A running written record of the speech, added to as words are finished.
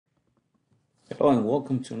Hello and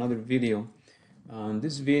welcome to another video.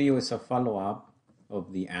 This video is a follow-up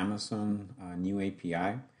of the Amazon new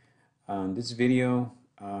API. This video,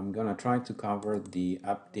 I'm gonna try to cover the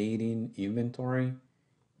updating inventory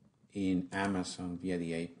in Amazon via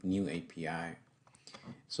the new API.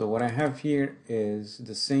 So what I have here is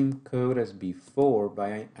the same code as before,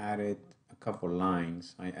 but I added a couple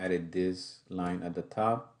lines. I added this line at the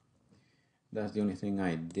top. That's the only thing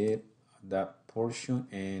I did, that portion,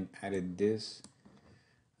 and added this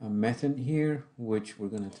method here, which we're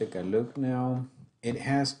going to take a look now. It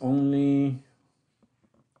has only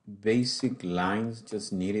basic lines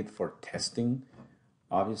just needed for testing.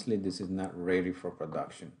 Obviously, this is not ready for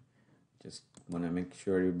production. Just want to make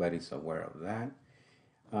sure everybody's aware of that.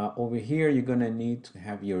 Over here, you're going to need to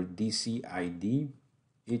have your DC ID.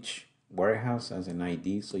 Each warehouse has an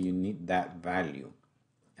ID, so you need that value.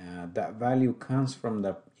 That value comes from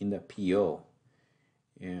in the PO,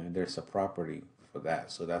 and there's a property for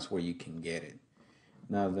that, so that's where you can get it.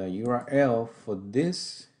 Now the URL for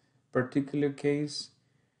this particular case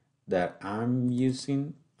that I'm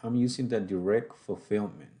using the direct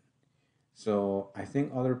fulfillment. So I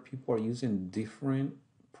think other people are using different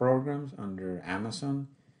programs under Amazon,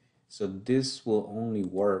 so this will only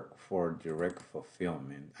work for direct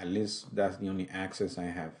fulfillment. At least that's the only access I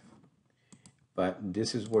have. But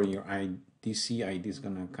this is where your DC ID is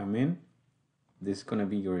gonna come in. This is gonna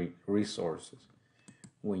be your resources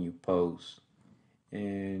when you post.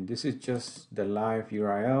 And this is just the live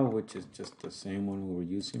URL, which is just the same one we were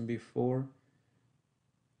using before.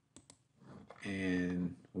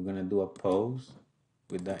 And we're gonna do a post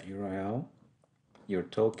with that URL, your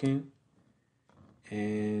token.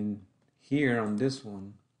 And here on this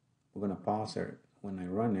one, we're gonna pause it when I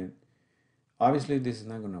run it. Obviously this is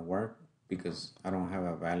not gonna work because I don't have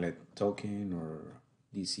a valid token or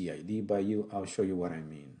DC ID, but I'll show you what I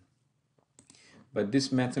mean. But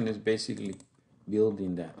this method is basically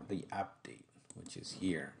building the update, which is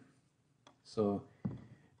here. So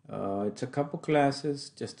it's a couple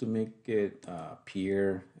classes just to make it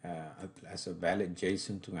appear as a valid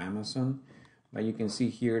JSON to Amazon. But you can see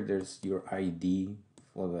here there's your ID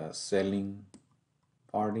for the selling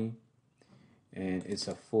party, and it's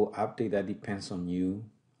a full update that depends on you.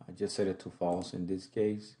 I just set it to false in this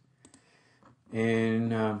case.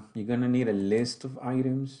 And you're gonna need a list of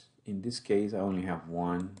items. In this case, I only have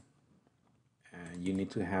one. You need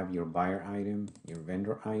to have your buyer item, your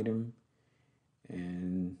vendor item,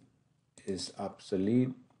 and it's obsolete.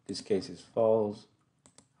 This case is false.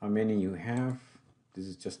 How many you have? This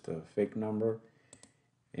is just a fake number.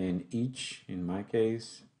 And each, in my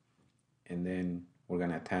case, and then we're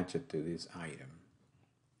gonna attach it to this item.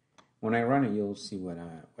 When I run it, you'll see what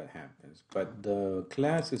happens. But the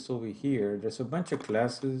class is over here. There's a bunch of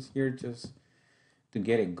classes here just to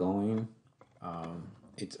get it going.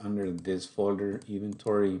 It's under this folder,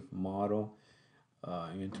 inventory model,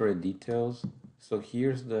 inventory details. So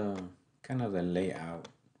here's the kind of the layout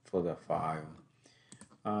for the file.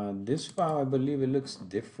 This file, I believe it looks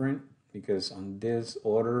different because on this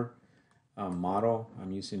order model,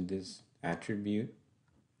 I'm using this attribute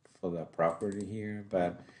for the property here.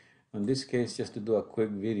 But in this case, just to do a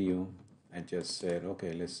quick video, I just said,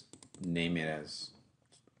 okay, let's name it as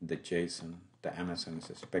the JSON that Amazon is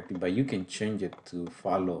expecting, but you can change it to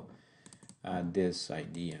follow this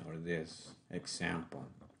idea or this example.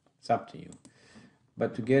 It's up to you.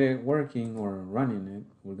 But to get it working or running it,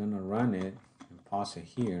 we're gonna run it and pause it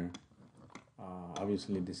here.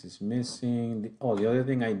 Obviously this is missing. The other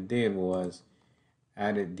thing I did was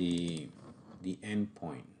added the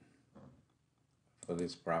endpoint for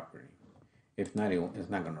this property. If not, it's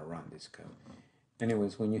not gonna run this code.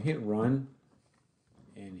 Anyways, when you hit run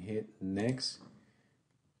and hit next,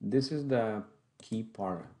 this is the key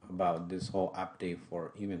part about this whole update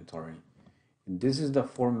for inventory. This is the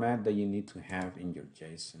format that you need to have in your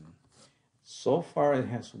JSON. So far it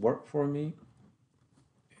has worked for me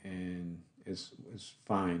and it's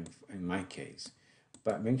fine in my case,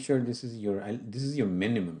 but make sure this is your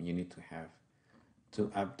minimum you need to have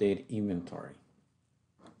to update inventory.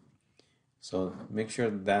 So make sure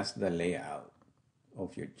that's the layout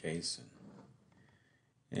of your JSON.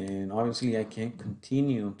 And obviously I can't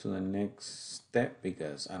continue to the next step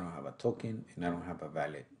because I don't have a token and I don't have a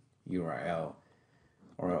valid URL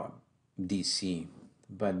or a DC.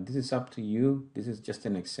 But this is up to you. This is just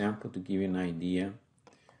an example to give you an idea,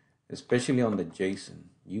 especially on the JSON.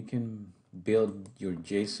 You can build your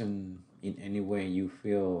JSON in any way you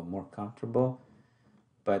feel more comfortable,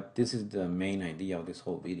 but this is the main idea of this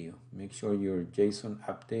whole video. Make sure your JSON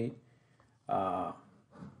update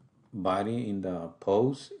body in the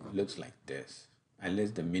post looks like this, at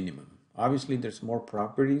least the minimum. Obviously, there's more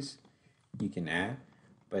properties you can add,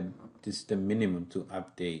 but this is the minimum to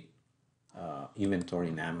update inventory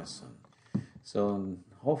in Amazon. So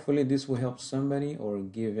hopefully this will help somebody or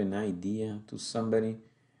give an idea to somebody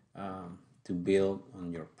to build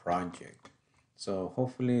on your project. So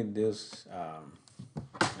hopefully this,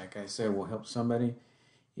 like I said, will help somebody.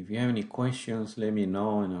 If you have any questions, let me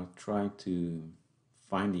know and I'll try to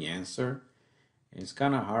find the answer. It's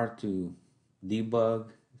kind of hard to debug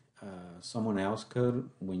someone else's code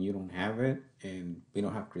when you don't have it and we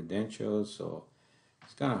don't have credentials, so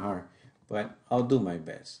it's kind of hard, but I'll do my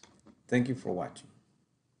best. Thank you for watching.